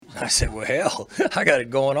I said, well, hell, I got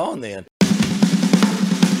it going on then.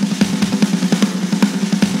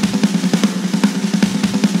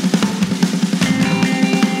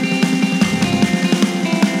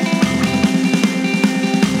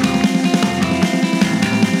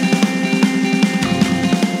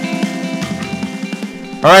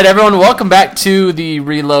 All right, everyone, welcome back to the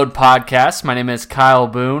Reload Podcast. My name is Kyle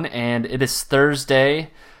Boone, and it is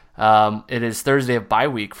Thursday. It is Thursday of bye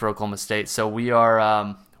week for Oklahoma State, so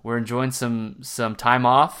we're enjoying some time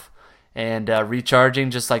off and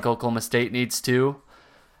recharging, just like Oklahoma State needs to.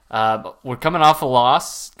 We're coming off a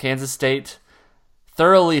loss. Kansas State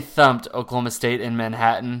thoroughly thumped Oklahoma State in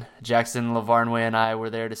Manhattan. Jackson Lavarnway and I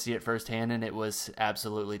were there to see it firsthand, and it was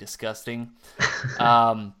absolutely disgusting.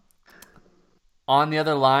 On the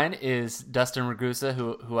other line is Dustin Ragusa,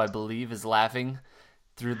 who I believe is laughing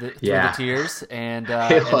through the tears, and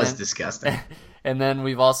it was disgusting. And then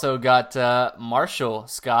we've also got Marshall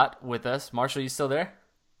Scott with us. Marshall, you still there?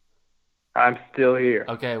 I'm still here.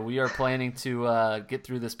 Okay, we are planning to get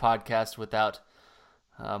through this podcast without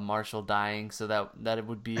Marshall dying, so that it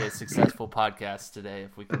would be a successful podcast today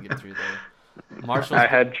if we can get through there. Marshall, I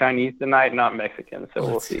had Chinese tonight, not Mexican, so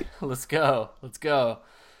we'll see. Let's go.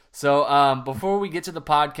 So before we get to the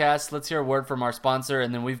podcast, let's hear a word from our sponsor,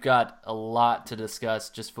 and then we've got a lot to discuss,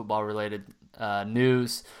 just football-related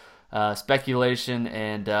news, speculation,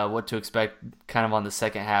 and what to expect kind of on the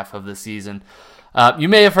second half of the season. You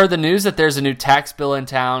may have heard the news that there's a new tax bill in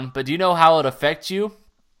town, but do you know how it affects you?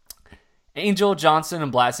 Angel, Johnson,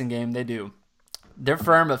 and Blassingame, they do. Their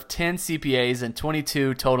firm of 10 CPAs and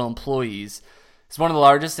 22 total employees is one of the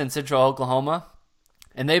largest in central Oklahoma.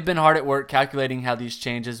 And they've been hard at work calculating how these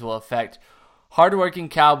changes will affect hardworking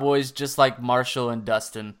Cowboys just like Marshall and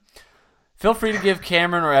Dustin. Feel free to give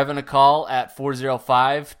Cameron or Evan a call at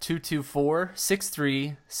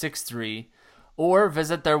 405-224-6363 or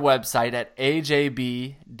visit their website at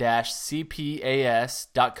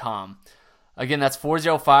ajb-cpas.com. Again, that's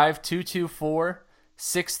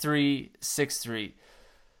 405-224-6363.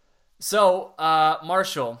 So,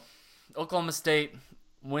 Marshall, Oklahoma State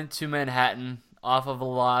went to Manhattan off of a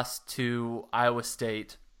loss to Iowa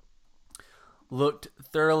State. Looked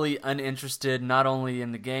thoroughly uninterested, not only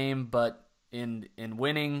in the game, but in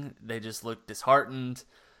winning. They just looked disheartened.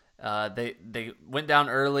 They went down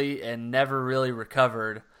early and never really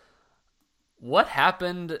recovered. What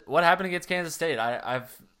happened against Kansas State?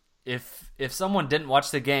 If someone didn't watch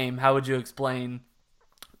the game, how would you explain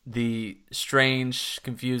the strange,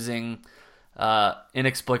 confusing,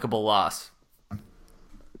 inexplicable loss?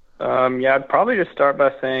 I'd probably just start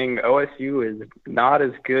by saying OSU is not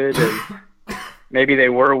as good as maybe they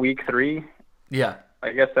were week 3. Yeah.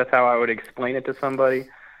 I guess that's how I would explain it to somebody.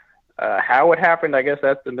 How it happened, I guess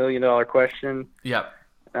that's the $1 million question. Yeah.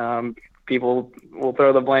 People will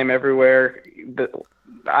throw the blame everywhere. The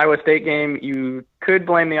Iowa State game, you could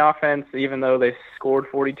blame the offense even though they scored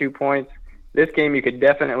 42 points. This game, you could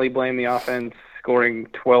definitely blame the offense scoring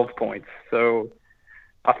 12 points. So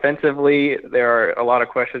offensively, there are a lot of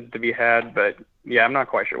questions to be had, but yeah, I'm not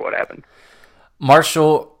quite sure what happened.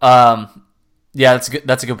 Marshall, that's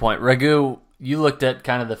a good point. Ragu, you looked at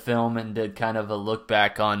kind of the film and did kind of a look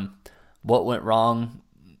back on what went wrong,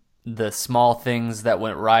 the small things that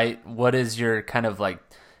went right. What is your kind of like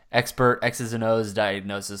expert X's and O's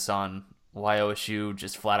diagnosis on why OSU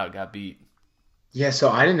just flat out got beat? Yeah, so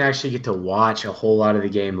I didn't actually get to watch a whole lot of the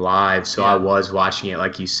game live, so I was watching it,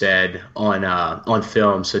 like you said, on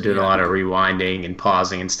film, so doing a lot of rewinding and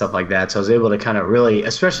pausing and stuff like that. So I was able to kind of really,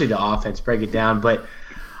 especially the offense, break it down. But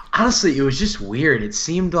honestly, it was just weird. It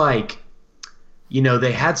seemed like,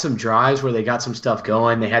 they had some drives where they got some stuff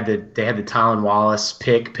going. They had the Tylan Wallace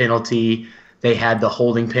pick penalty. They had the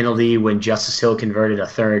holding penalty when Justice Hill converted a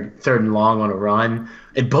third and long on a run.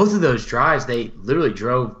 And both of those drives, they literally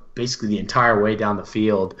drove basically the entire way down the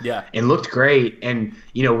field and looked great. And,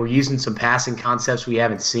 we're using some passing concepts we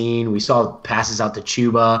haven't seen. We saw passes out to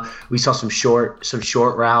Chuba. We saw some short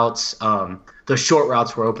routes. Those short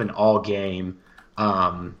routes were open all game.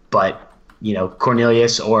 But,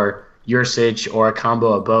 Cornelius or Yursich or a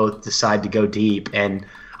combo of both decide to go deep. And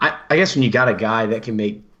I guess when you got a guy that can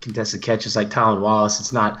make contested catches like Tylan Wallace,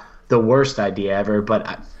 it's not the worst idea ever.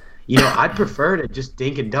 But I'd prefer to just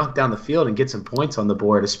dink and dunk down the field and get some points on the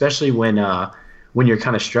board, especially when you're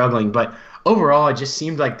kind of struggling. But overall, it just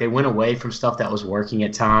seemed like they went away from stuff that was working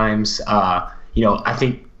at times. I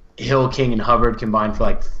think Hill, King, and Hubbard combined for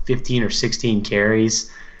like 15 or 16 carries.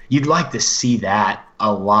 You'd like to see that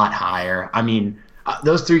a lot higher. I mean,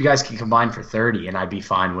 those three guys can combine for 30, and I'd be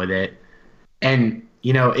fine with it. And,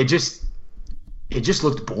 it just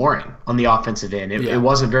looked boring on the offensive end. It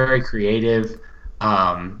wasn't very creative.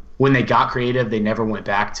 When they got creative, they never went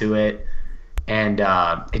back to it, and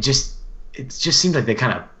it just seemed like they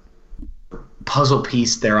kind of puzzle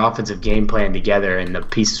pieced their offensive game plan together, and the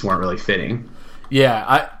pieces weren't really fitting.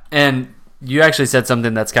 Yeah, and you actually said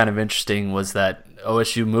something that's kind of interesting, was that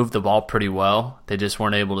OSU moved the ball pretty well. They just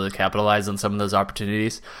weren't able to capitalize on some of those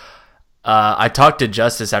opportunities. I talked to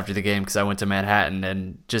Justice after the game because I went to Manhattan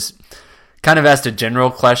and just kind of asked a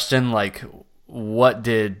general question, like what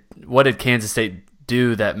did Kansas State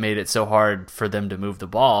do that made it so hard for them to move the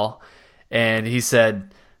ball? And he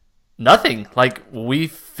said, nothing. Like, we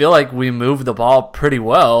feel like we moved the ball pretty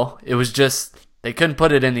well. It was just they couldn't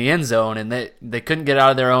put it in the end zone, and they couldn't get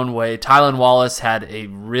out of their own way. Tylan Wallace had a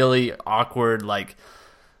really awkward, like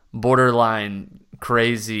borderline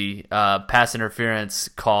crazy pass interference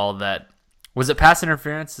call. That was it. Pass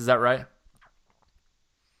interference, is that right?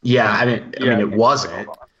 Yeah, I mean it wasn't.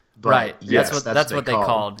 But right. Yes, that's what they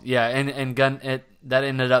called. Yeah, and that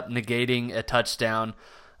ended up negating a touchdown.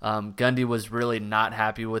 Gundy was really not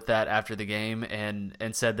happy with that after the game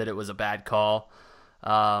and said that it was a bad call.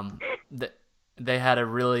 They had a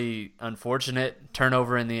really unfortunate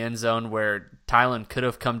turnover in the end zone where Tylan could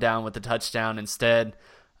have come down with the touchdown. Instead,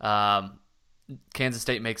 Kansas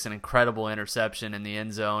State makes an incredible interception in the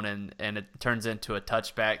end zone, and it turns into a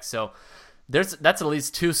touchback. So that's at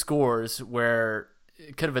least two scores where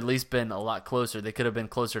it could have at least been a lot closer. They could have been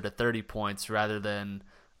closer to 30 points rather than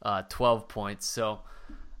 12 points. So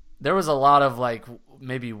there was a lot of like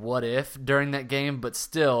maybe what if during that game, but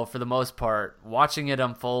still, for the most part, watching it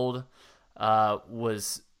unfold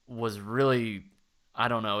was really, I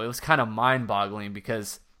don't know, it was kind of mind-boggling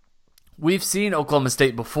because we've seen Oklahoma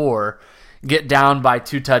State before get down by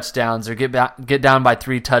 2 touchdowns or get down by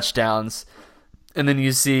 3 touchdowns, and then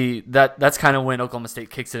you see that's kind of when Oklahoma State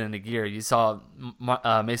kicks it into gear. You saw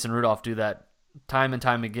Mason Rudolph do that time and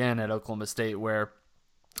time again at Oklahoma State, where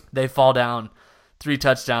they fall down 3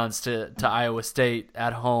 touchdowns to Iowa State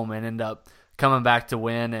at home and end up coming back to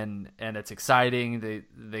win, and it's exciting.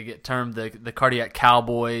 They get termed the Cardiac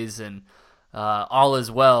Cowboys, and all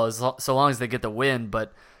is well so long as they get the win.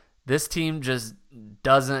 But this team just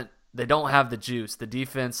they don't have the juice. The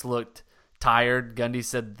defense looked tired. Gundy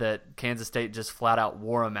said that Kansas State just flat out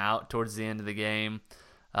wore them out towards the end of the game.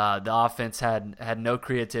 The offense had no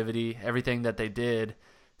creativity. Everything that they did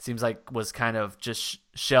seems like was kind of just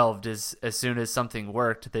shelved as soon as something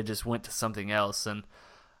worked. They just went to something else, and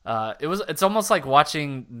it's almost like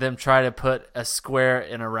watching them try to put a square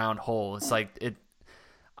in a round hole. It's like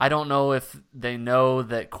I don't know if they know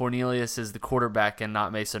that Cornelius is the quarterback and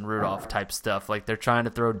not Mason Rudolph type stuff. Like, they're trying to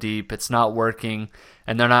throw deep, it's not working,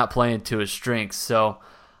 and they're not playing to his strengths. So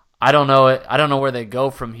I don't know where they go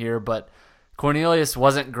from here, but Cornelius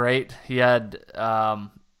wasn't great. He had an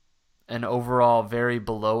overall very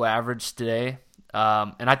below average today.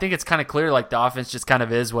 And I think it's kind of clear, like, the offense just kind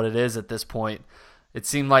of is what it is at this point. It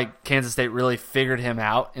seemed like Kansas State really figured him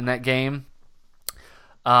out in that game.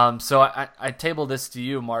 So I table this to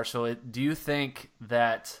you, Marshall. Do you think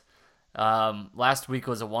that last week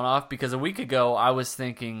was a one-off? Because a week ago I was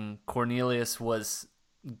thinking Cornelius was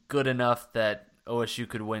good enough that OSU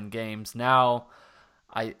could win games. Now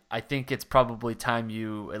I think it's probably time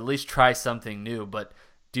you at least try something new. But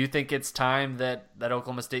do you think it's time that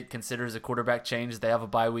Oklahoma State considers a quarterback change? They have a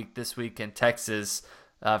bye week this week and Texas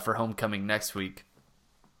for homecoming next week.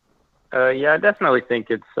 Yeah, I definitely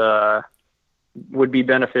think it's would be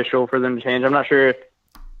beneficial for them to change. I'm not sure if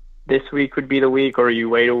this week would be the week or you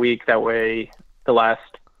wait a week. That way the last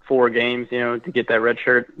 4 games, to get that red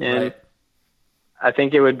shirt in. Right. I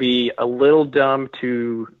think it would be a little dumb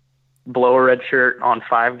to blow a red shirt on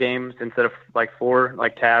 5 games instead of like 4,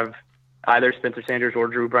 like to have either Spencer Sanders or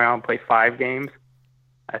Drew Brown play 5 games.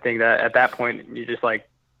 I think that at that point you just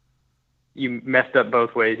you messed up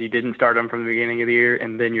both ways. You didn't start him from the beginning of the year,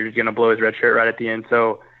 and then you're just going to blow his red shirt right at the end.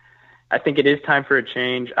 So I think it is time for a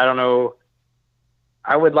change. I don't know.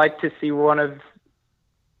 I would like to see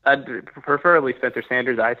I'd preferably Spencer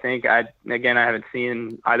Sanders, I think. I haven't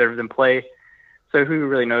seen either of them play, so who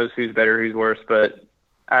really knows who's better, who's worse. But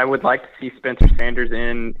I would like to see Spencer Sanders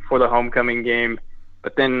in for the homecoming game,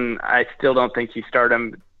 but then I still don't think you start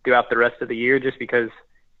him throughout the rest of the year, just because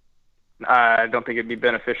I don't think it'd be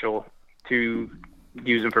beneficial to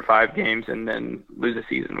use him for 5 games and then lose a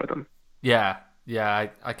season with him. Yeah,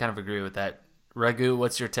 I kind of agree with that. Raghu,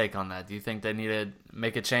 what's your take on that? Do you think they need to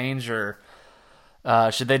make a change, or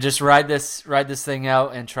should they just ride this thing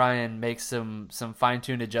out and try and make some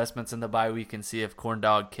fine-tuned adjustments in the bye week and see if Corn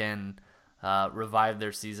Dog can revive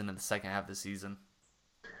their season in the second half of the season?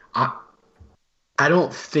 I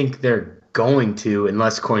don't think they're going to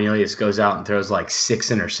unless Cornelius goes out and throws like 6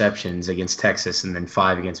 interceptions against Texas and then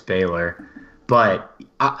 5 against Baylor. But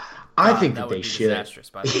I think that would they be should. disastrous,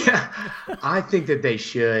 by the way. Yeah, I think that they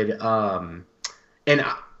should. And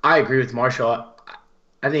I agree with Marshall.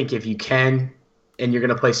 I think if you can, and you're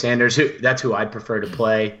going to play Sanders, that's who I'd prefer to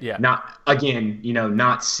play. Yeah. Not again,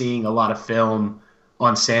 not seeing a lot of film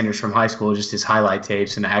on Sanders from high school, just his highlight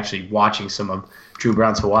tapes, and actually watching some of Drew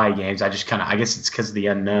Brown's Hawaii games. I guess it's because of the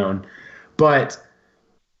unknown. But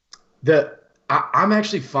I'm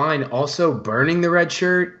actually fine also burning the red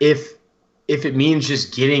shirt if it means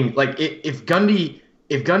just getting like if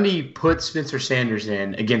Gundy puts Spencer Sanders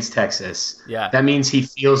in against Texas, that means he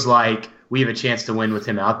feels like we have a chance to win with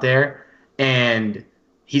him out there, and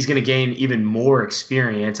he's going to gain even more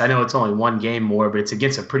experience. I know it's only one game more, but it's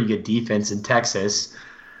against a pretty good defense in Texas,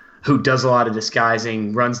 who does a lot of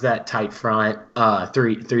disguising, runs that tight front,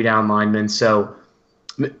 three down linemen. So,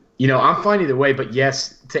 I'm fine either way. But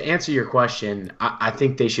yes, to answer your question, I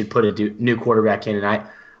think they should put a new quarterback in, and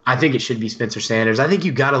I think it should be Spencer Sanders. I think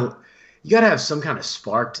you gotta have some kind of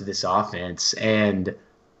spark to this offense, and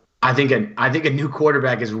I think a new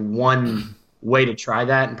quarterback is one way to try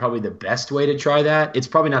that, and probably the best way to try that. It's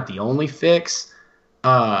probably not the only fix.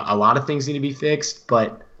 A lot of things need to be fixed,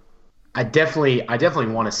 but I definitely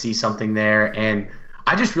want to see something there, and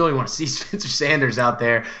I just really want to see Spencer Sanders out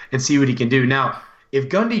there and see what he can do. Now, if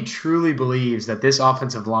Gundy truly believes that this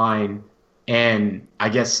offensive line and I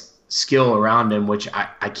guess skill around him, which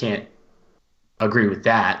I can't agree with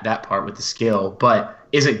that part with the skill, but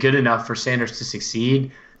isn't good enough for Sanders to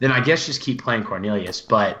succeed, then I guess just keep playing Cornelius.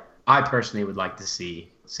 But I personally would like to see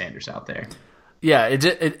Sanders out there. Yeah,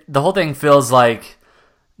 the whole thing feels like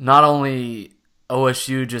not only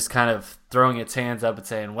OSU just kind of throwing its hands up and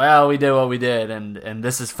saying, well, we did what we did, and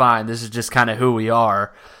this is fine. This is just kind of who we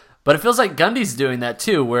are. But it feels like Gundy's doing that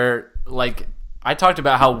too, where, like, I talked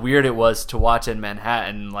about how weird it was to watch in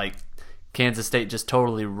Manhattan, like, Kansas State just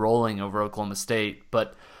totally rolling over Oklahoma State.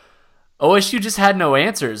 But OSU just had no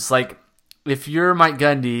answers. Like, if you're Mike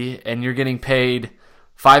Gundy and you're getting paid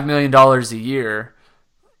 $5 million a year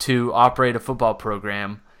to operate a football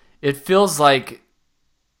program, it feels like,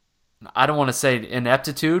 I don't want to say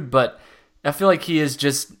ineptitude, but I feel like he is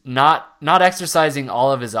just not exercising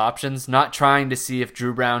all of his options, not trying to see if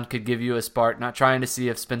Drew Brown could give you a spark, not trying to see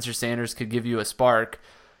if Spencer Sanders could give you a spark,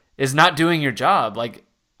 is not doing your job. Like,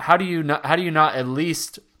 how do you not at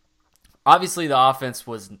least, obviously the offense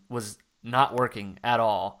was not working at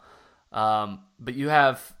all, but you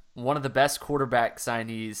have one of the best quarterback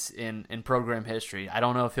signees in program history. I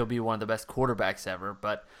don't know if he'll be one of the best quarterbacks ever,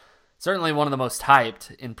 but certainly one of the most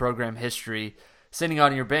hyped in program history, sitting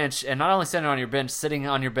on your bench, and not only sitting on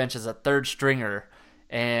your bench as a third stringer,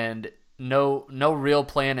 and no real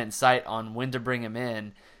plan in sight on when to bring him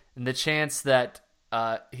in, and the chance that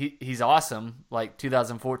he's awesome, like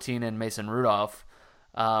 2014 and Mason Rudolph.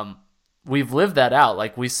 We've lived that out.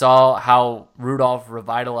 Like, we saw how Rudolph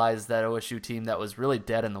revitalized that OSU team that was really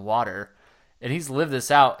dead in the water, and he's lived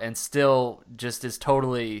this out and still just is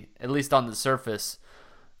totally, at least on the surface,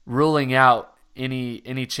 ruling out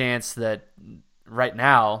any chance that right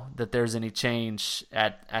now that there's any change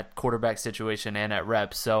at quarterback situation and at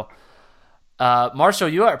reps. So, Marshall,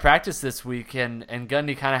 you were at practice this week, and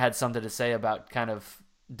Gundy kind of had something to say about kind of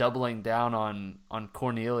doubling down on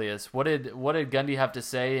Cornelius. What did Gundy have to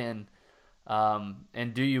say, and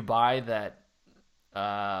do you buy that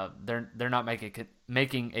they're not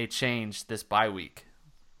making a change this bye week?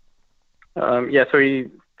 Yeah, so he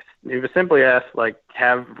was simply asked, like,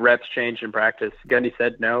 have reps changed in practice. Gundy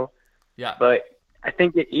said no. Yeah. But I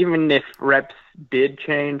think even if reps did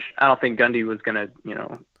change, I don't think Gundy was going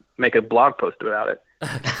to, make a blog post about it.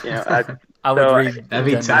 I would read that'd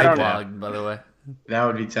be Gundy's tight, blog, by the way. That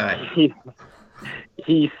would be tight.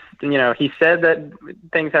 He said that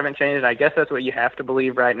things haven't changed, and I guess that's what you have to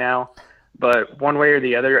believe right now. But one way or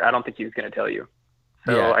the other, I don't think he was going to tell you.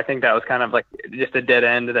 So Yeah. I think that was kind of like just a dead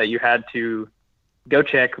end that you had to go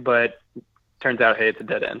check, but turns out, hey, it's a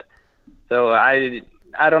dead end. So I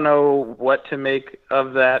don't know what to make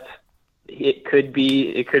of that. It could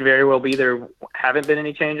very well be there haven't been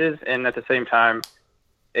any changes, and at the same time,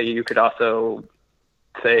 you could also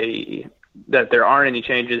say that there aren't any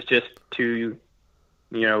changes just to,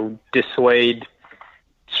 dissuade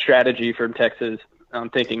strategy from Texas,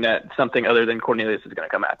 thinking that something other than Cornelius is going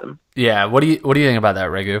to come at them. Yeah. What do you think about that,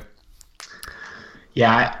 Regu?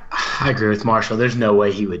 Yeah, I agree with Marshall. There's no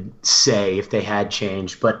way he would say if they had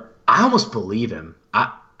changed, but I almost believe him.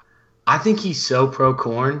 I think he's so pro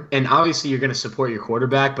Corn, and obviously you're going to support your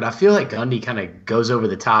quarterback, but I feel like Gundy kind of goes over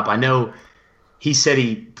the top. I know he said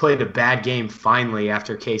he played a bad game finally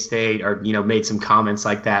after K-State, or made some comments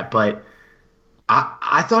like that. But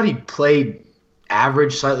I thought he played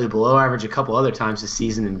average, slightly below average a couple other times this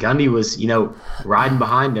season, and Gundy was riding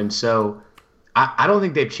behind him. So I don't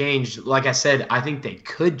think they've changed. Like I said, I think they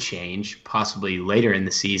could change possibly later in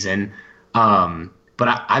the season. But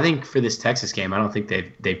I think for this Texas game, I don't think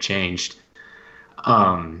they've changed.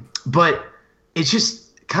 But it's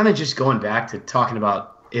just kind of just going back to talking about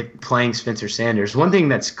it playing Spencer Sanders. One thing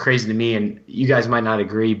that's crazy to me, and you guys might not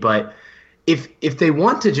agree, but if they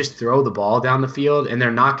want to just throw the ball down the field and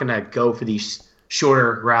they're not going to go for these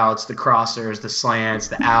shorter routes, the crossers, the slants,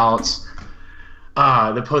 the outs,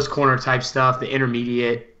 the post corner type stuff, the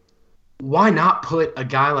intermediate, why not put a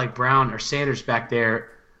guy like Brown or Sanders back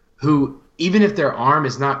there who, even if their arm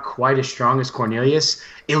is not quite as strong as Cornelius,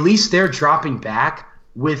 at least they're dropping back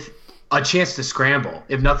with a chance to scramble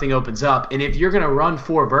if nothing opens up. And if you're going to run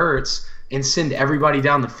 4 verts and send everybody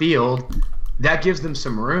down the field, that gives them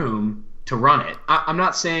some room to run it. I'm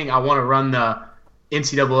not saying I want to run the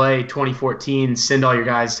NCAA 2014, send all your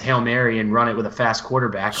guys Hail Mary and run it with a fast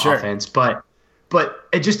quarterback offense, but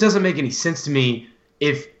it just doesn't make any sense to me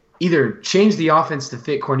if either change the offense to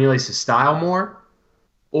fit Cornelius' style more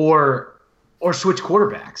or switch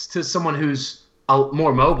quarterbacks to someone who's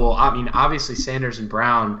more mobile. I mean, obviously Sanders and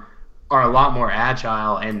Brown are a lot more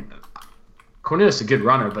agile, and Cornelius is a good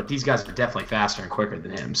runner, but these guys are definitely faster and quicker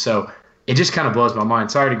than him. So it just kind of blows my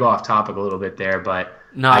mind. Sorry to go off topic a little bit there, but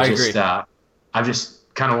no, I agree. I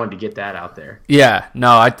just kind of wanted to get that out there. Yeah,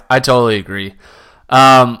 no, I totally agree.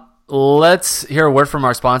 Let's hear a word from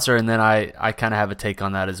our sponsor, and then I kind of have a take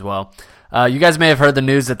on that as well. You guys may have heard the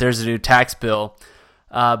news that there's a new tax bill.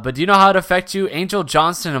 But do you know how it affects you? Angel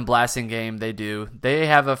Johnston and Blasingame, they do. They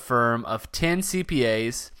have a firm of 10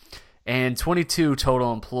 CPAs and 22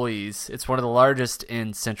 total employees. It's one of the largest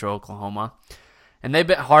in central Oklahoma. And they've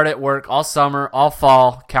been hard at work all summer, all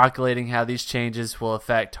fall, calculating how these changes will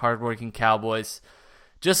affect hardworking Cowboys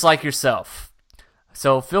just like yourself.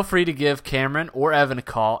 So feel free to give Cameron or Evan a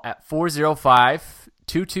call at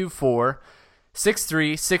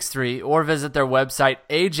 405-224-6363 or visit their website,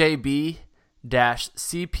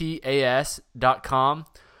 ajb-cpas.com.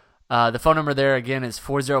 The phone number there again is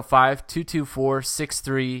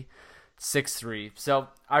 405-224-6363. So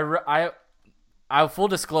I full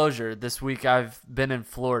disclosure, this week I've been in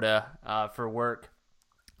Florida for work.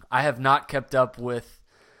 I have not kept up with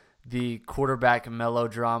the quarterback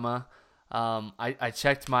melodrama. I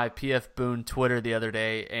checked my PF Boone Twitter the other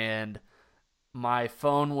day, and my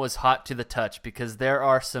phone was hot to the touch because there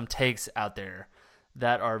are some takes out there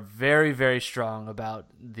that are very, very strong about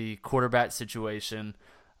the quarterback situation.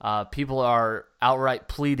 People are outright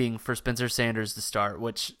pleading for Spencer Sanders to start,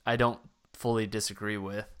 which I don't fully disagree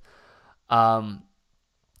with. But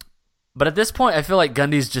at this point, I feel like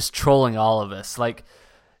Gundy's just trolling all of us. Like,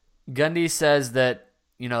 Gundy says that,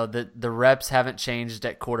 the reps haven't changed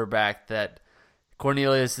at quarterback, that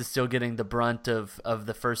Cornelius is still getting the brunt of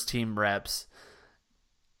the first team reps.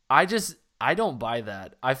 I don't buy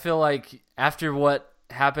that. I feel like after what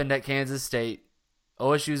happened at Kansas State,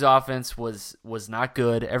 OSU's offense was not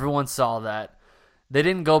good. Everyone saw that. They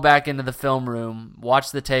didn't go back into the film room,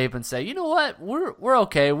 watch the tape, and say, you know what, we're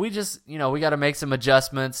okay. We just, we got to make some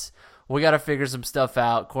adjustments. We got to figure some stuff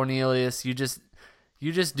out. Cornelius, you just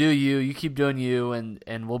do you. You keep doing you,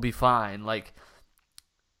 and we'll be fine. Like,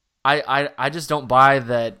 I just don't buy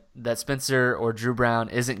that Spencer or Drew Brown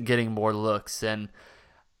isn't getting more looks. And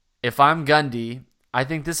if I'm Gundy, I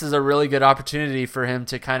think this is a really good opportunity for him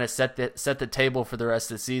to kind of set the table for the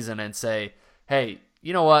rest of the season and say, hey,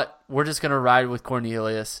 you know what? We're just going to ride with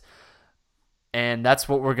Cornelius, and that's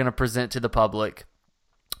what we're going to present to the public.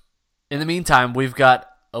 In the meantime, we've got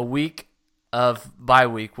a week of bye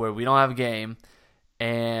week where we don't have a game,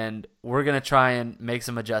 and we're going to try and make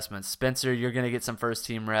some adjustments. Spencer, you're going to get some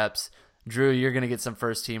first-team reps. Drew, you're going to get some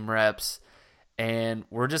first-team reps. And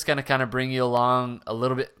we're just going to kind of bring you along a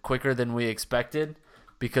little bit quicker than we expected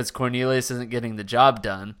because Cornelius isn't getting the job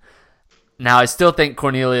done. Now, I still think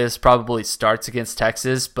Cornelius probably starts against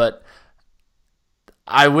Texas, but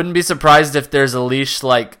I wouldn't be surprised if there's a leash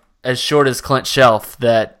like as short as Clint Shelf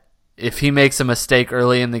that if he makes a mistake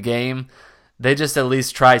early in the game, they just at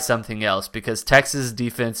least try something else because Texas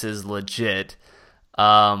defense is legit.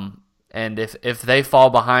 And if they fall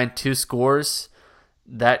behind 2 scores,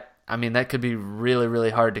 that could be really, really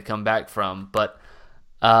hard to come back from. But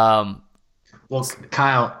well,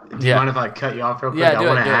 Kyle, do you mind if I cut you off real quick? Yeah, I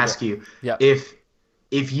want to ask you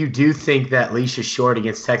if you do think that leash is short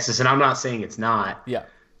against Texas, and I'm not saying it's not. Yeah.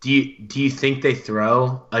 Do you think they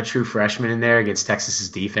throw a true freshman in there against Texas's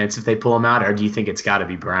defense if they pull him out, or do you think it's got to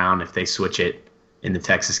be Brown if they switch it in the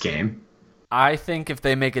Texas game. I think if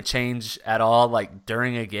they make a change at all, like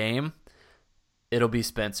during a game, it'll be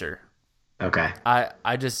Spencer. Okay. I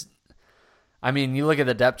mean, you look at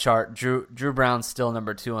the depth chart, Drew Brown's still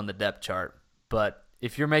number 2 on the depth chart. But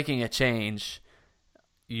if you're making a change,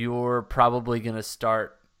 you're probably going to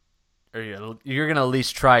start, or you're going to at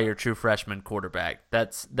least try your true freshman quarterback.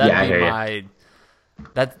 That'd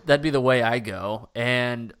be the way I go.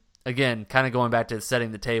 And again, kind of going back to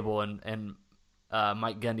setting the table and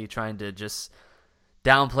Mike Gundy trying to just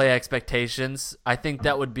downplay expectations. I think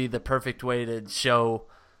that would be the perfect way to show,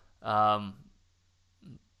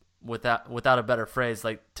 without a better phrase,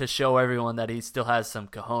 like to show everyone that he still has some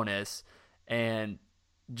cojones, and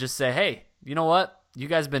just say, hey, you know what? You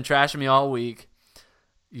guys have been trashing me all week.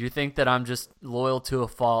 You think that I'm just loyal to a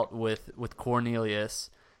fault with Cornelius,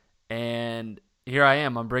 and here I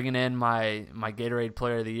am. I'm bringing in my Gatorade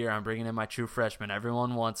Player of the Year. I'm bringing in my true freshman.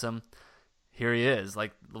 Everyone wants him. Here he is.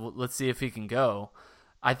 Like, let's see if he can go.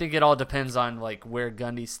 I think it all depends on like where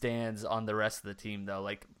Gundy stands on the rest of the team, though.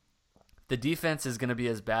 Like, the defense is going to be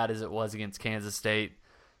as bad as it was against Kansas State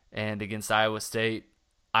and against Iowa State.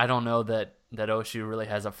 I don't know that OSU really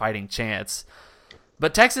has a fighting chance.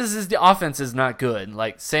 But Texas's offense is not good.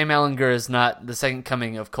 Like, Sam Ehlinger is not the second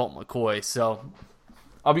coming of Colt McCoy. So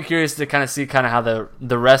I'll be curious to kind of see kind of how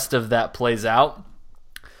the rest of that plays out.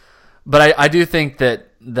 But I do think that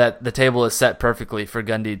the table is set perfectly for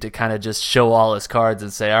Gundy to kind of just show all his cards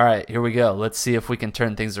and say, all right, here we go. Let's see if we can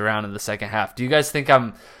turn things around in the second half. Do you guys think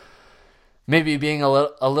I'm maybe being a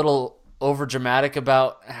little over dramatic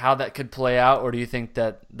about how that could play out, or do you think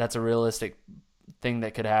that that's a realistic thing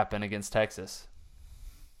that could happen against Texas?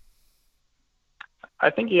 I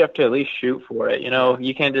think you have to at least shoot for it. You know,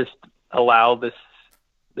 you can't just allow this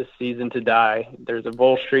season to die. There's a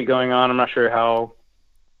bowl streak going on. I'm not sure how.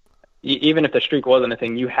 Even if the streak wasn't a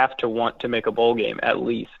thing, you have to want to make a bowl game at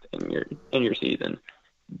least in your season.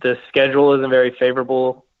 The schedule isn't very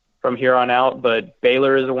favorable from here on out, but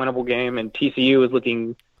Baylor is a winnable game, and TCU is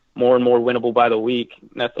looking more and more winnable by the week.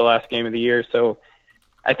 That's the last game of the year. So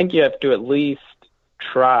I think you have to at least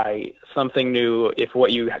try something new if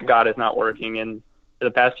what you got is not working. And for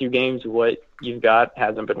the past few games, what you've got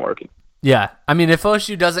hasn't been working. Yeah. I mean, if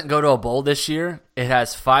OSU doesn't go to a bowl this year, it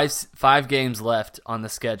has five games left on the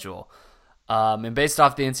schedule. And based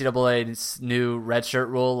off the NCAA's new redshirt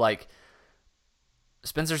rule, like,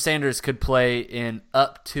 Spencer Sanders could play in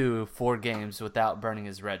up to 4 games without burning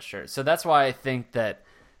his red shirt. So that's why I think that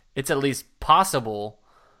it's at least possible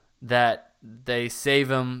that they save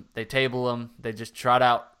him, they table him, they just trot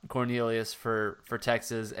out Cornelius for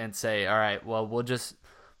Texas and say, all right, well,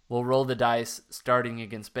 we'll roll the dice starting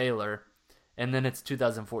against Baylor, and then it's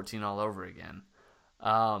 2014 all over again.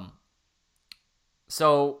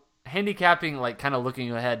 So handicapping, like kind of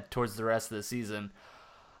looking ahead towards the rest of the season,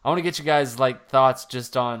 I want to get you guys like thoughts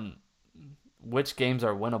just on which games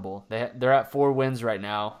are winnable. They're at 4 wins right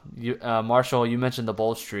now. Marshall, you mentioned the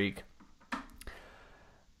bowl streak.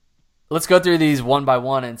 Let's go through these one by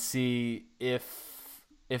one and see if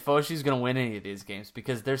OSU's going to win any of these games,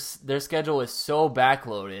 because their schedule is so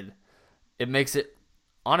backloaded. It makes it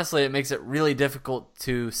really difficult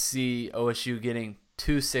to see OSU getting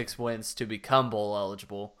 2 6 wins to become bowl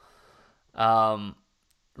eligible.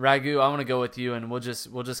 Ragu, I want to go with you, and we'll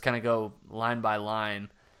just kind of go line by line.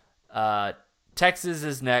 Texas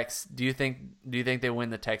is next. Do you think they win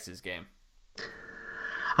the Texas game?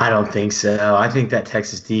 I don't think so. I think that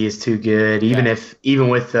Texas D is too good. Even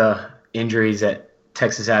with the injuries that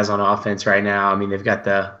Texas has on offense right now, I mean they've got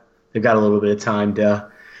a little bit of time to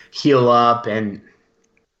heal up, and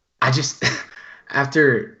I just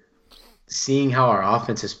after seeing how our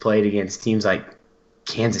offense has played against teams like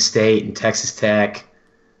Kansas State and Texas Tech,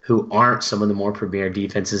 who aren't some of the more premier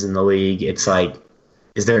defenses in the league, it's like,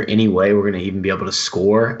 is there any way we're going to even be able to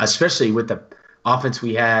score, especially with the offense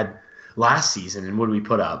we had last season? And what did we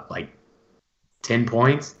put up, like 10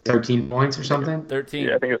 points, 13 points or something? 13.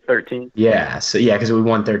 Yeah, I think it was 13. Yeah, so yeah, because we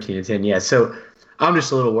won 13-10. Yeah, so I'm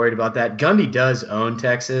just a little worried about that. Gundy does own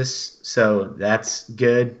Texas, so that's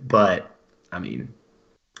good. But I mean,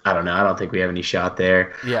 I don't know. I don't think we have any shot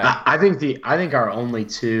there. Yeah, I think our only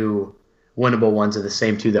 2 winnable ones are the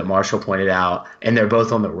same 2 that Marshall pointed out, and they're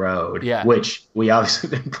both on the road. Yeah, which we obviously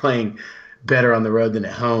been playing better on the road than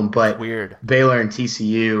at home. But weird. Baylor and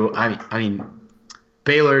TCU. I mean,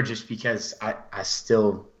 Baylor, just because I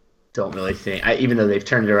still don't really think, even though they've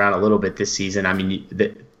turned it around a little bit this season. I mean,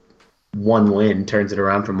 the 1 win turns it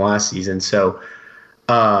around from last season. So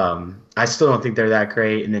I still don't think they're that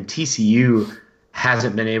great. And then TCU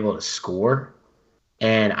hasn't been able to score,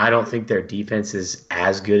 and I don't think their defense is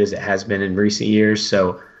as good as it has been in recent years.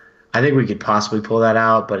 So I think we could possibly pull that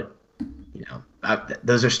out, but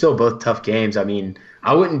those are still both tough games. I mean,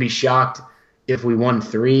 I wouldn't be shocked if we won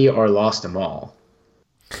 3 or lost them all.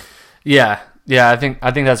 Yeah, I think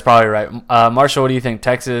that's probably right. Marshall, what do you think?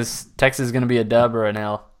 Texas is going to be a dub or an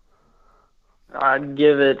L? I'd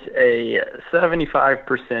give it a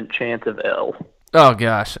 75% chance of L. Oh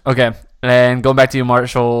gosh. Okay. And going back to you,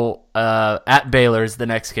 Marshall, at Baylor is the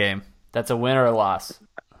next game. That's a win or a loss?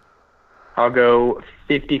 I'll go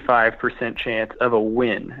 55% chance of a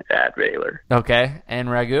win at Baylor. Okay. And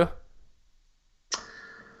Ragu?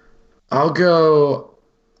 I'll go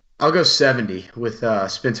 70 with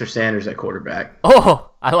Spencer Sanders at quarterback.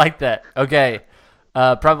 Oh, I like that. Okay.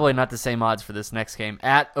 Probably not the same odds for this next game.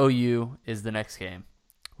 At OU is the next game.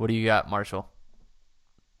 What do you got, Marshall?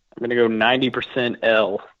 I'm going to go 90%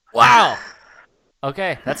 L. Wow.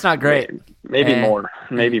 Okay, that's not great. Maybe more.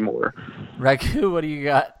 Ragu, what do you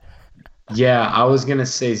got? Yeah, I was gonna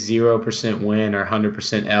say 0% win or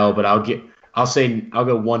 100% L, but I'll go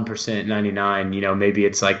 1% 99. Maybe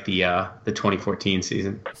it's like the 2014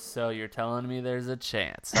 season. So you're telling me there's a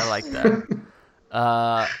chance. I like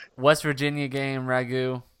that. West Virginia game,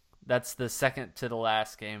 Ragu. That's the second to the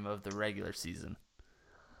last game of the regular season.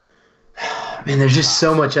 Man, there's just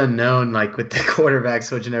so much unknown, like with the quarterback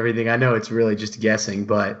switch and everything. I know it's really just guessing,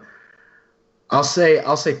 but I'll say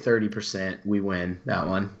 30% we win that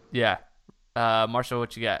one. Yeah. Marshall,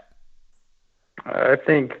 what you got? I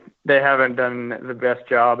think they haven't done the best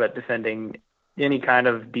job at defending any kind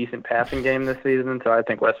of decent passing game this season, so I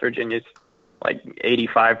think West Virginia's like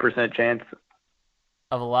 85% chance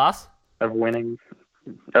Of a loss? of winning.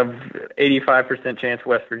 Of 85% chance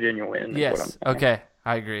West Virginia wins. Yes. Okay.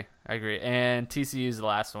 I agree. And TCU's the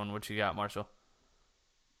last one. What you got, Marshall?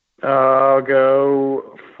 I'll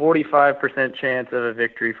go 45% chance of a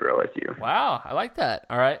victory for OSU. Wow. I like that.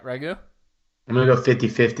 All right, Ragu? I'm going to go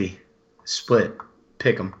 50-50. Split.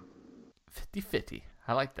 Pick them. 50-50.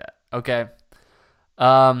 I like that. Okay.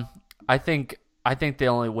 I think they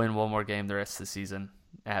only win one more game the rest of the season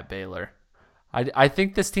at Baylor. I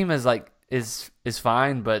think this team is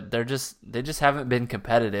fine, but they just haven't been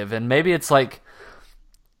competitive. And maybe it's like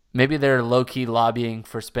maybe they're low-key lobbying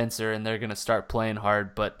for Spencer and they're going to start playing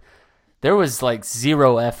hard, but there was like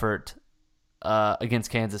zero effort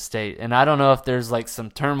against Kansas State. And I don't know if there's like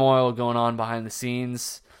some turmoil going on behind the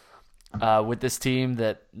scenes with this team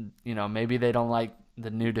that, maybe they don't like the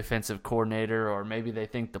new defensive coordinator, or maybe they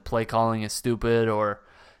think the play calling is stupid, or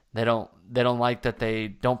they don't like that they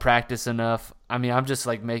don't practice enough. I mean, I'm just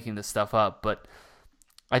like making this stuff up, but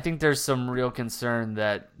I think there's some real concern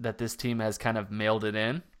that this team has kind of mailed it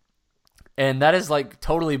in. And that is like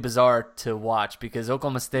totally bizarre to watch because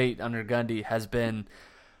Oklahoma State under Gundy has been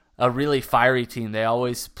a really fiery team. They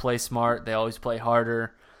always play smart. They always play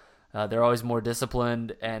harder. They're always more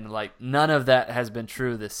disciplined. And like none of that has been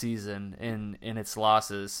true this season in its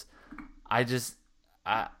losses. I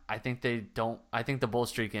think they don't. I think the bull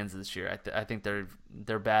streak ends this year. I think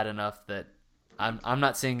they're bad enough that I'm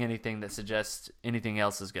not seeing anything that suggests anything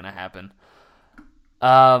else is going to happen.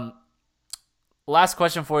 Last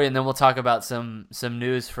question for you, and then we'll talk about some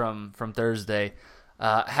news from Thursday.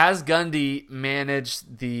 Has Gundy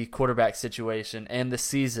managed the quarterback situation and the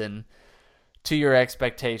season to your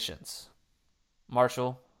expectations?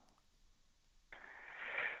 Marshall?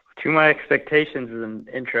 To my expectations is an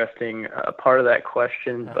interesting part of that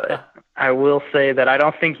question, but I will say that I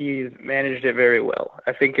don't think he's managed it very well.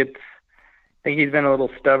 I think he's been a little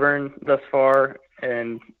stubborn thus far,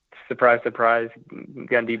 and surprise,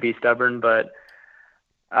 Gundy be stubborn, but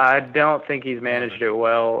I don't think he's managed it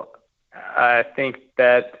well. I think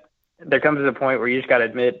that there comes a point where you just got to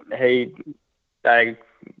admit, hey, I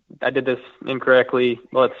did this incorrectly.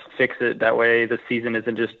 Let's fix it. That way the season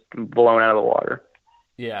isn't just blown out of the water.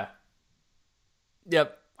 Yeah.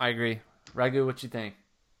 Yep, I agree. Ragu, what you think?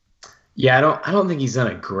 Yeah, I don't think he's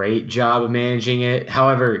done a great job of managing it.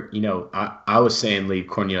 However, I was saying leave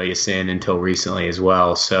Cornelius in until recently as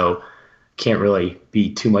well, so can't really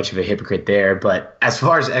be too much of a hypocrite there. But as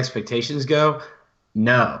far as expectations go,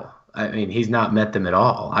 no. I mean, he's not met them at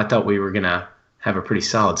all. I thought we were going to have a pretty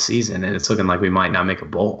solid season, and it's looking like we might not make a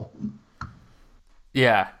bowl.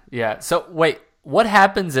 Yeah. So, wait, what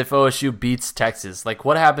happens if OSU beats Texas? Like,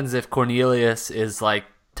 what happens if Cornelius is, like,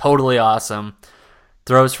 totally awesome,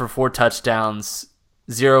 throws for 4 touchdowns,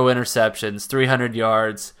 0 interceptions, 300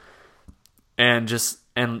 yards, and just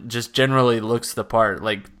generally looks the part?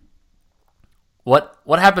 Like,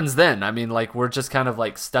 what happens then? I mean, like, we're just kind of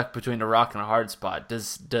like stuck between a rock and a hard spot.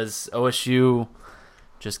 Does OSU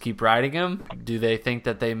just keep riding him? Do they think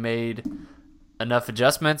that they made enough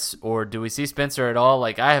adjustments, or do we see Spencer at all?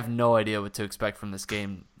 Like, I have no idea what to expect from this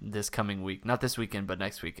game this coming week. Not this weekend, but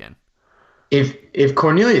next weekend. If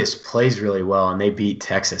Cornelius plays really well and they beat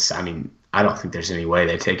Texas, I mean, I don't think there's any way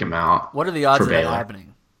they take him out. What are the odds for of that Baylor.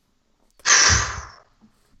 happening?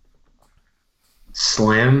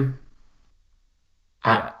 Slim.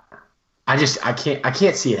 Yeah. I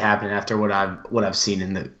can't see it happening after what I've seen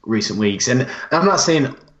in the recent weeks. And I'm not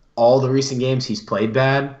saying all the recent games he's played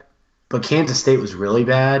bad, but Kansas State was really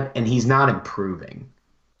bad, and he's not improving.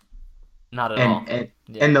 Not at all.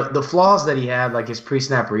 And the flaws that he had, like his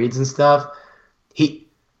pre-snap reads and stuff,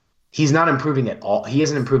 he's not improving at all. He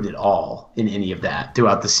hasn't improved at all in any of that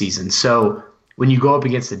throughout the season. So when you go up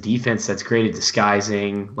against a defense that's great at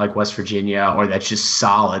disguising, like West Virginia, or that's just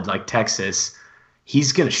solid, like Texas,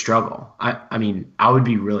 he's going to struggle. I mean, I would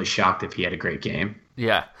be really shocked if he had a great game.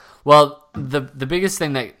 Yeah. Well, the biggest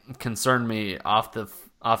thing that concerned me off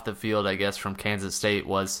the field, I guess, from Kansas State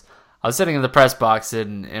was I was sitting in the press box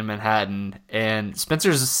in Manhattan, and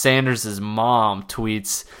Spencer Sanders' mom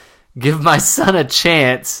tweets, "Give my son a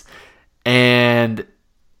chance," and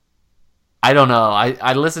I don't know.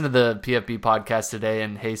 I listened to the PFB podcast today,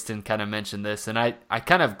 and Haston kind of mentioned this, and I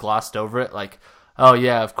kind of glossed over it, like, oh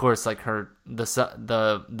yeah, of course, like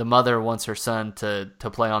the mother wants her son to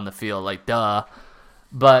play on the field, like duh.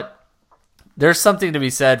 But there's something to be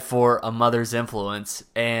said for a mother's influence,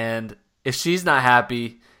 and if she's not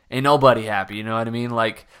happy, ain't nobody happy, you know what I mean?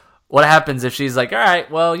 Like, what happens if she's like, all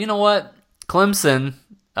right, well, you know what? Clemson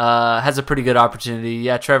has a pretty good opportunity.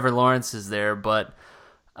 Yeah, Trevor Lawrence is there, but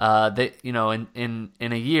they, you know, in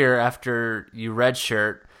a year after you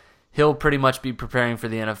redshirt, he'll pretty much be preparing for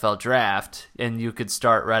the NFL draft, and you could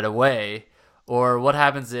start right away. Or what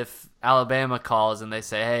happens if Alabama calls and they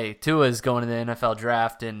say, hey, Tua's going to the NFL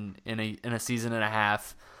draft in a season and a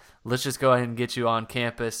half. Let's just go ahead and get you on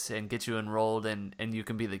campus and get you enrolled, and you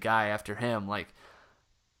can be the guy after him. Like,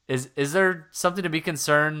 is there something to be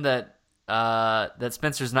concerned that that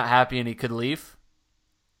Spencer's not happy and he could leave?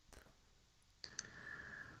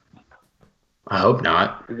 I hope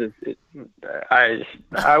not. I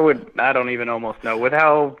don't even almost know. With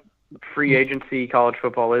how free agency college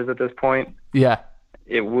football is at this point, Yeah.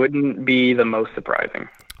 it wouldn't be the most surprising.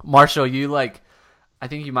 Marshall, I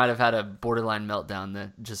think you might have had a borderline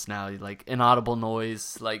meltdown just now, like inaudible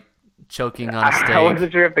noise, like choking on a steak. I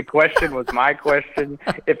wasn't sure if the question was my question,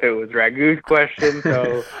 if it was Ragu's question,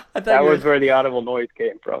 so that was where the audible noise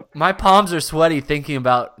came from. My palms are sweaty thinking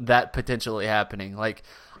about that potentially happening. Like,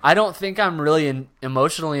 I don't think I'm really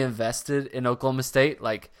emotionally invested in Oklahoma State.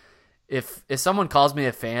 Like, if someone calls me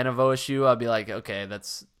a fan of OSU, I'll be like, okay,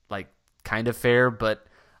 that's like kind of fair, but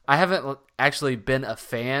I haven't actually been a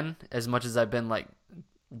fan as much as I've been like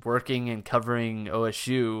working and covering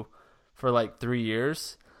OSU for like 3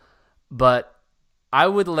 years. But I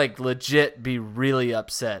would like legit be really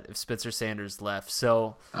upset if Spencer Sanders left.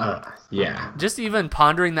 So yeah, just even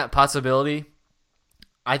pondering that possibility,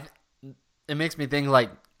 it makes me think like,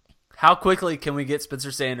 how quickly can we get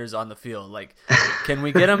Spencer Sanders on the field? Like, can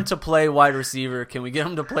we get him to play wide receiver? Can we get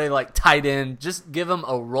him to play like tight end? Just give him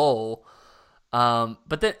a role.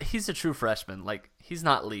 But then he's a true freshman. Like, he's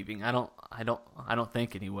not leaving. I don't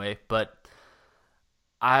think anyway. But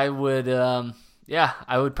I would,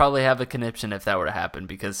 I would probably have a conniption if that were to happen,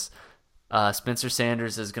 because Spencer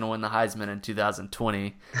Sanders is going to win the Heisman in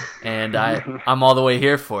 2020, and I'm all the way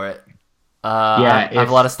here for it. I have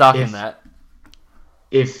a lot of stock in that.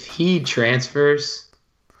 If he transfers,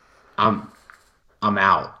 I'm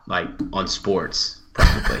out, like, on sports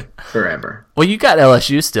probably forever. Well, you got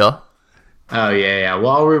LSU still. Oh yeah.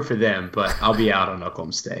 Well, I'll root for them, but I'll be out on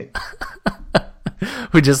Oklahoma State.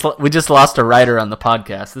 We just lost a writer on the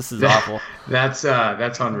podcast. This is awful. That's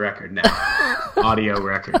on record now. Audio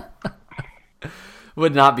record.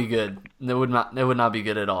 Would not be good. It would not be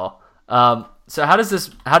good at all. So how does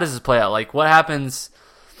this play out? Like, what happens?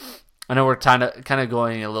 I know we're kind of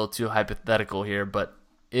going a little too hypothetical here, but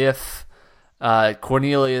if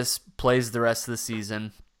Cornelius plays the rest of the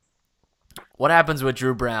season, what happens with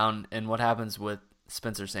Drew Brown and what happens with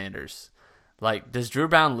Spencer Sanders? Like, does Drew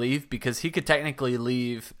Brown leave? Because he could technically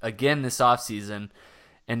leave again this offseason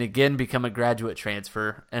and again become a graduate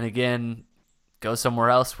transfer and again go somewhere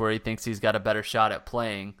else where he thinks he's got a better shot at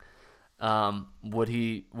playing. Would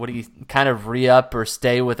he kind of re-up or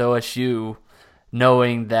stay with OSU,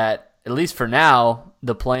 knowing that, at least for now,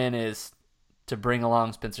 the plan is to bring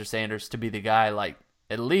along Spencer Sanders to be the guy, like,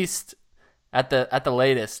 at least at the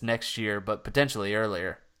latest next year, but potentially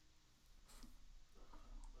earlier?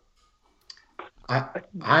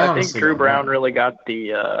 I think Drew Brown really got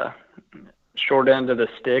the short end of the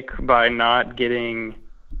stick by not getting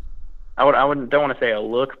I wouldn't don't want to say a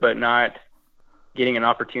look, but not getting an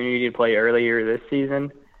opportunity to play earlier this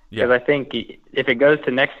season. Because I think if it goes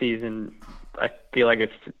to next season, I feel like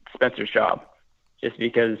it's Spencer's job, just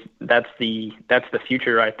because that's the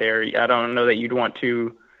future right there. I don't know that you'd want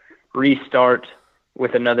to restart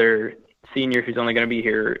with another senior who's only going to be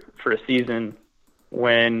here for a season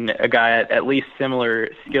when a guy at least similar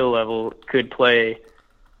skill level could play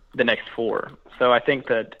the next 4. So I think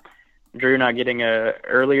that Drew not getting a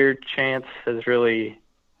earlier chance has really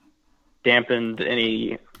dampened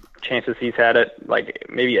any chances he's had at like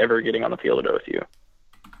maybe ever getting on the field at OSU.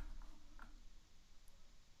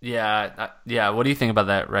 Yeah. What do you think about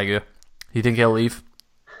that, Ragu? You think he'll leave?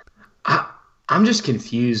 I'm just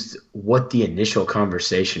confused what the initial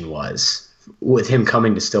conversation was with him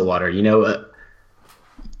coming to Stillwater. You know,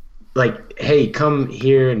 like, hey, come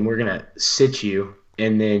here and we're gonna sit you,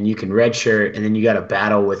 and then you can redshirt, and then you got to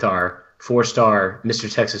battle with our 4-star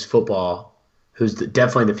Mr. Texas football, who's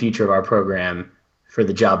definitely the future of our program, for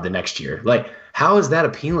the job the next year. Like, how is that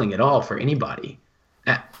appealing at all for anybody?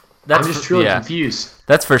 I'm just truly confused.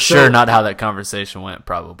 That's for sure not how that conversation went,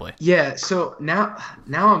 probably. Yeah, so now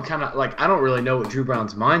I'm kind of like, I don't really know what Drew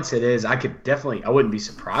Brown's mindset is. I wouldn't be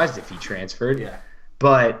surprised if he transferred. Yeah.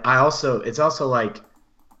 But it's also like,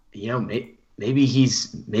 you know, maybe he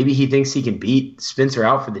thinks he can beat Spencer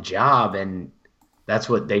out for the job, and that's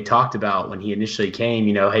what they talked about when he initially came.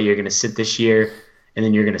 You know, hey, you're going to sit this year, and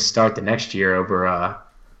then you're going to start the next year over,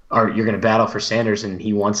 or you're going to battle for Sanders, and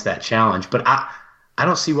he wants that challenge. But I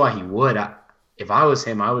don't see why he would. If I was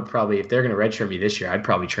him, I would probably, if they're going to redshirt me this year, I'd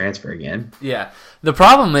probably transfer again. Yeah. The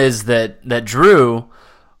problem is that Drew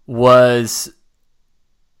was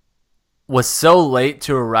so late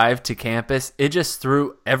to arrive to campus, it just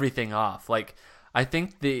threw everything off. Like, I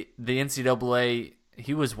think the NCAA,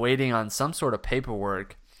 he was waiting on some sort of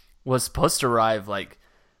paperwork, was supposed to arrive like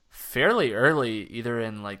fairly early, either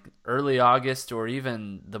in like early August or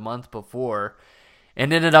even the month before,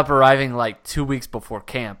 and ended up arriving like 2 weeks before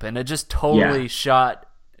camp. And it just totally shot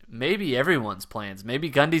maybe everyone's plans. Maybe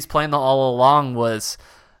Gundy's plan all along was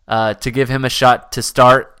to give him a shot to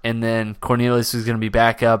start, and then Cornelius was going to be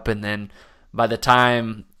back up, and then by the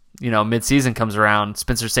time, you know, midseason comes around,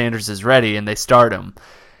 Spencer Sanders is ready and they start him.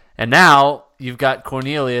 And now you've got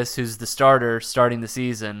Cornelius, who's the starter starting the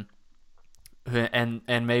season,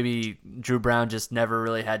 and maybe Drew Brown just never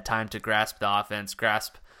really had time to grasp the offense,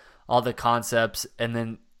 grasp all the concepts, and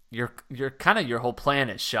then your whole plan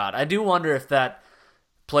is shot. I do wonder if that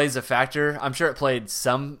plays a factor. I'm sure it played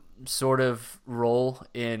some sort of role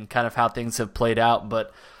in kind of how things have played out,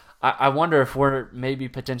 but I wonder if we're maybe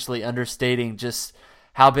potentially understating just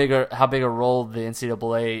how big a role the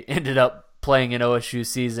NCAA ended up playing in OSU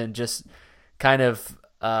season, just kind of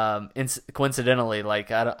coincidentally.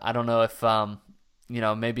 Like, I don't know if you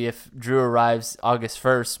know, maybe if Drew arrives August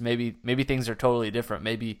 1st, maybe things are totally different.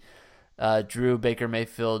 Maybe Drew Baker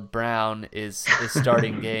Mayfield Brown is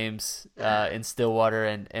starting games in Stillwater,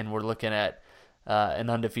 and we're looking at an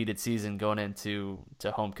undefeated season going into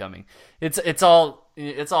homecoming. It's all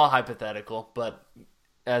hypothetical, but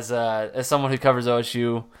as someone who covers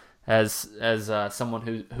OSU, as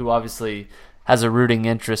someone who obviously has a rooting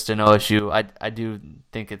interest in OSU, I do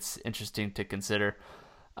think it's interesting to consider.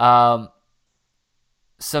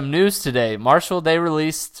 Some news today. Marshall, they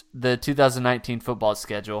released the 2019 football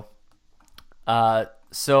schedule.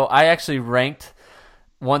 So I actually ranked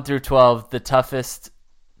 1 through 12 the toughest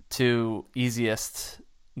to easiest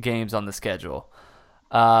games on the schedule.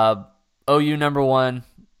 OU number 1,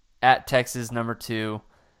 at Texas number 2,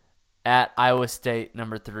 at Iowa State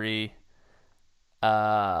number 3,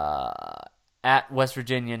 at West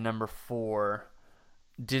Virginia number 4.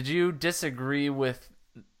 Did you disagree with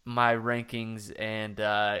my rankings,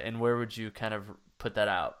 and where would you kind of put that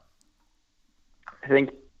out? I think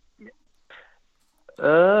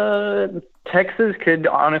Texas could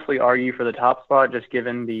honestly argue for the top spot, just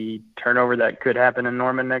given the turnover that could happen in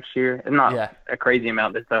Norman next year. And not a crazy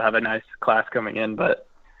amount, that they'll have a nice class coming in, but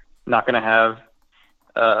not going to have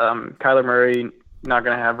Kyler Murray, not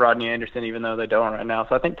going to have Rodney Anderson, even though they don't right now.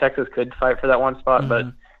 So I think Texas could fight for that one spot, but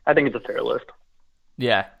I think it's a fair list.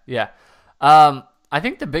 Yeah. I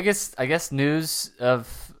think the biggest, news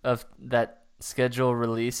of that schedule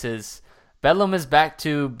release is Bedlam is back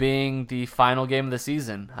to being the final game of the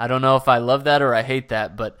season. I don't know if I love that or I hate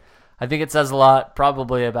that, but I think it says a lot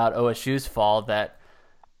probably about OSU's fall that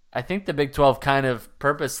I think the Big 12 kind of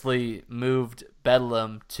purposely moved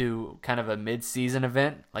Bedlam to kind of a mid-season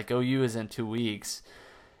event. Like, OU is in 2 weeks,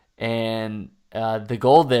 and the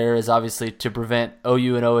goal there is obviously to prevent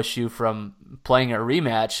OU and OSU from playing a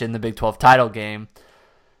rematch in the Big 12 title game.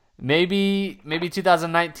 maybe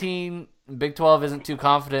 2019 Big 12 isn't too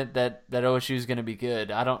confident that OSU is going to be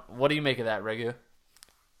good. What do you make of that, Regu?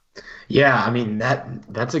 Yeah, I mean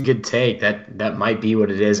that's a good take. That might be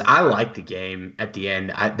what it is. I like the game at the end.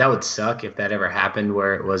 That would suck if that ever happened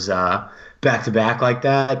where it was back to back like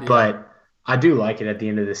that. Yeah. But I do like it at the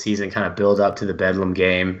end of the season, kind of build up to the Bedlam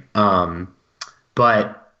game.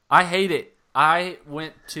 But I hate it. I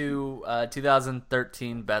went to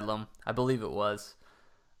 2013 Bedlam, I believe it was,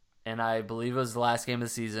 and I believe it was the last game of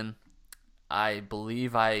the season. I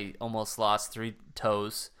believe I almost lost 3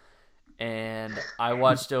 toes. And I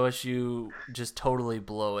watched OSU just totally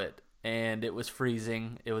blow it, and it was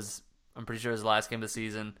freezing. I'm pretty sure it was the last game of the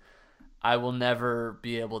season. I will never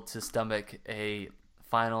be able to stomach a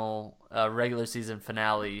final regular season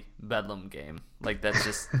finale Bedlam game. Like, that's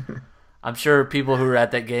just, I'm sure people who were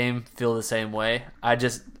at that game feel the same way. I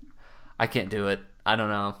can't do it. I don't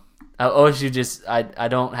know. OSU I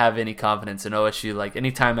don't have any confidence in OSU. Like,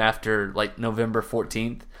 anytime after like November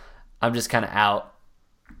 14th, I'm just kind of out.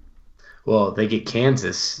 Well, they get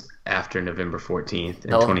Kansas after November 14th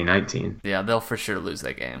in 2019. Yeah, they'll for sure lose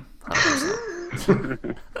that game.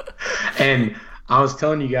 100%. And I was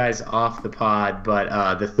telling you guys off the pod,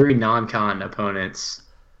 but the 3 non-con opponents,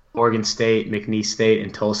 Oregon State, McNeese State,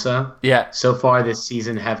 and Tulsa, so far this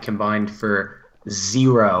season have combined for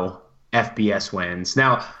 0 FBS wins.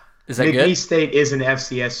 Now, is that McNeese good? State is an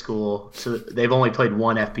FCS school, so they've only played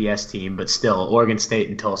 1 FBS team, but still, Oregon State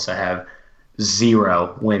and Tulsa have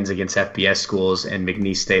 0 wins against FBS schools, and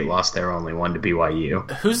McNeese State lost their only one to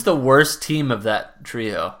BYU. Who's the worst team of that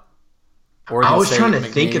trio? Oregon I was State, trying to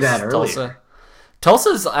think of that earlier.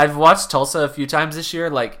 Tulsa's. I've watched Tulsa a few times this year.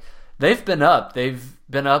 Like, they've been up. They've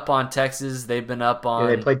been up on Texas. They've been up on.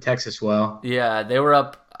 Yeah, they played Texas well. Yeah, they were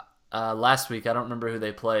up last week. I don't remember who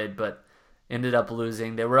they played, but ended up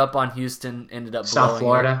losing. They were up on Houston. Ended up South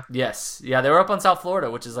Florida. Yes, yeah, they were up on South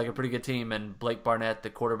Florida, which is like a pretty good team. And Blake Barnett,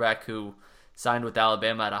 the quarterback who signed with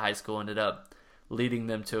Alabama out of high school, ended up leading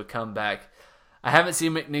them to a comeback. I haven't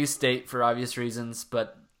seen McNeese State for obvious reasons,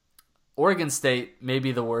 but Oregon State may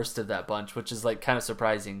be the worst of that bunch, which is like kind of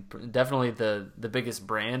surprising. Definitely the biggest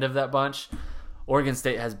brand of that bunch. Oregon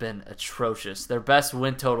State has been atrocious. Their best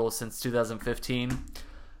win total since 2015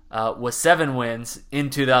 was 7 wins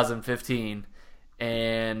in 2015,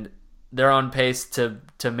 and they're on pace to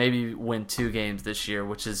maybe win 2 games this year,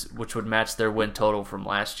 which would match their win total from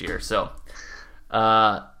last year. So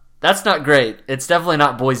that's not great. It's definitely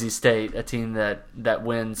not Boise State, a team that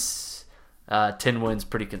wins 10 wins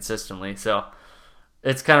pretty consistently. So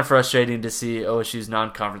it's kind of frustrating to see OSU's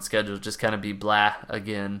non-conference schedule just kind of be blah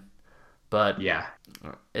again. But yeah,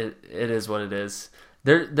 it is what it is.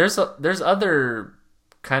 There's other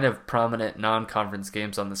kind of prominent non-conference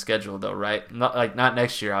games on the schedule though, right? Not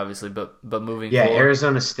next year obviously, but moving forward. Yeah,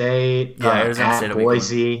 Arizona State, Arizona State,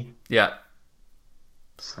 Boise. Yeah.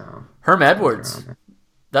 So Herm Edwards.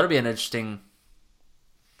 That'll be an interesting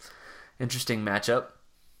matchup.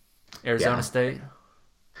 Arizona State.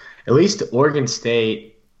 At least Oregon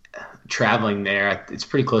State traveling there, it's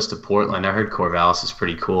pretty close to Portland. I heard Corvallis is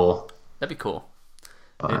pretty cool. That'd be cool.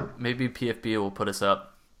 Maybe PFB will put us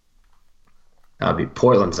up.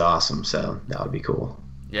 Portland's awesome, so that would be cool.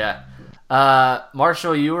 Yeah.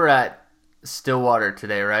 Marshall, you were at Stillwater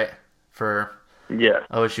today, right? For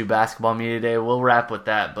OSU Basketball Media Day. We'll wrap with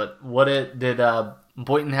that. But did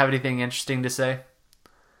Boynton have anything interesting to say?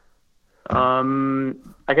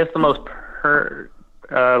 I guess the most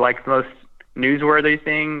newsworthy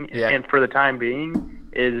thing, and for the time being,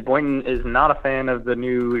 is Boynton is not a fan of the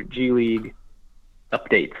new G League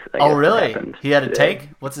updates. Oh, really? He had a take?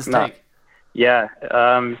 What's his take? Yeah.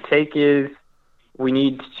 Take is we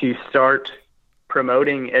need to start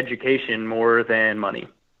promoting education more than money.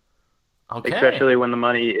 Okay. Especially when the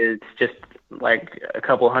money is just like a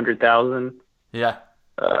couple $100,000. Yeah.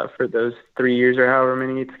 For those 3 years or however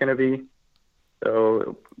many it's going to be.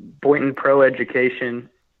 So Boynton Pro Education,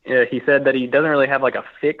 he said that he doesn't really have like a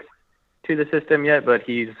fix to the system yet, but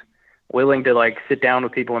he's willing to like sit down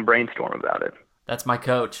with people and brainstorm about it. That's my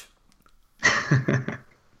coach.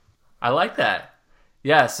 I like that.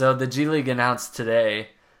 Yeah, so the G League announced today,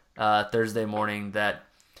 Thursday morning, that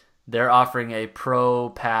they're offering a pro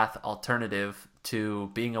path alternative to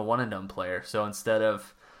being a one-and-done player. So instead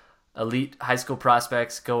of elite high school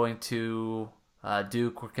prospects going to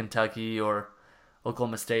Duke or Kentucky or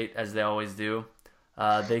Oklahoma State, as they always do,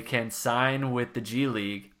 they can sign with the G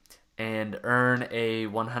League and earn a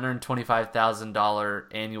 $125,000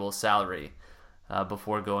 annual salary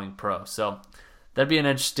before going pro. So that'd be an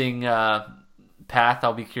interesting path.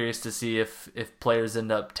 I'll be curious to see if players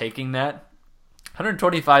end up taking that.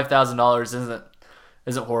 $125,000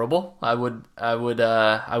 isn't horrible. I would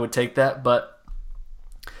take that, but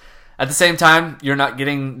at the same time, you're not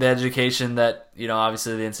getting the education that,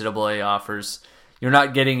 obviously the NCAA offers. You're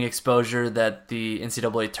not getting exposure that the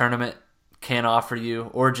NCAA tournament can offer you,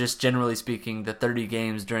 or just generally speaking, the 30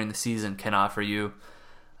 games during the season can offer you.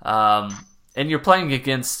 And you're playing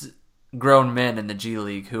against grown men in the G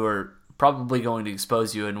League who are probably going to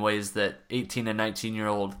expose you in ways that 18 and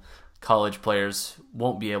 19-year-old college players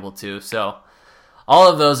won't be able to. So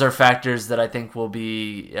all of those are factors that I think will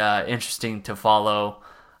be interesting to follow.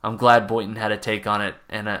 I'm glad Boynton had a take on it,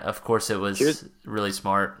 and of course it was really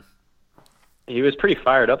smart. He was pretty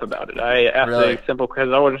fired up about it. I asked a simple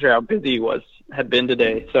question. I wasn't sure how busy he had been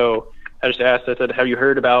today, so I just asked. I said, "Have you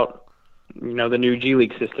heard about the new G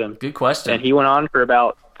League system?" Good question. And he went on for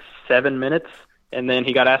about 7 minutes, and then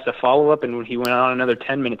he got asked a follow up, and he went on another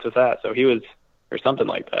 10 minutes with that. So he was, or something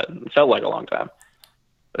like that. It felt like a long time.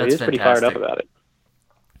 But he was pretty fired up about it.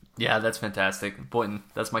 Yeah, that's fantastic. Boynton,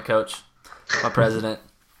 that's my coach, my president.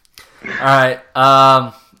 All right.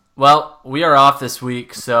 Well, we are off this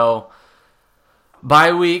week, so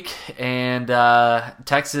bye week, and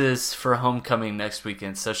Texas for homecoming next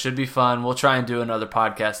weekend. So should be fun. We'll try and do another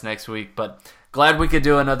podcast next week, but glad we could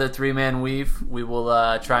do another 3-man weave. We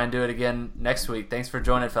will try and do it again next week. Thanks for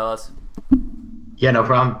joining, fellas. Yeah, no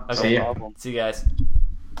problem. Okay. See you. See you guys.